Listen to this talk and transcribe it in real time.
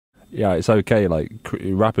yeah, it's okay. Like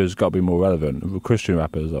rappers got to be more relevant. Christian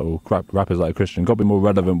rappers or rappers that are Christian got to be more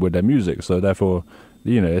relevant with their music. So therefore,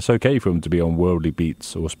 it's okay for them to be on worldly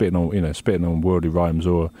beats or spitting on worldly rhymes,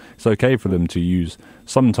 or it's okay for them to use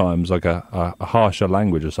sometimes like a harsher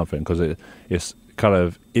language or something, because it's kind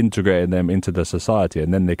of integrating them into the society,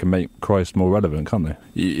 and then they can make Christ more relevant, can't they?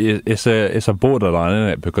 It's a borderline, isn't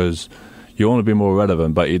it? Because you want to be more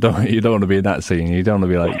relevant, but you don't want to be in that scene. You don't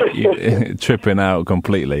want to be like tripping out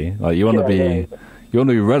completely. Like you want to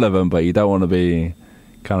be relevant, but you don't want to be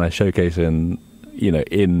kind of showcasing,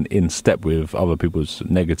 in step with other people's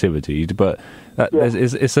negativity. But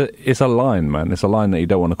it's a line, man. It's a line that you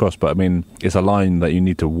don't want to cross. But I mean, it's a line that you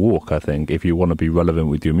need to walk, I think, if you want to be relevant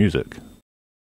with your music.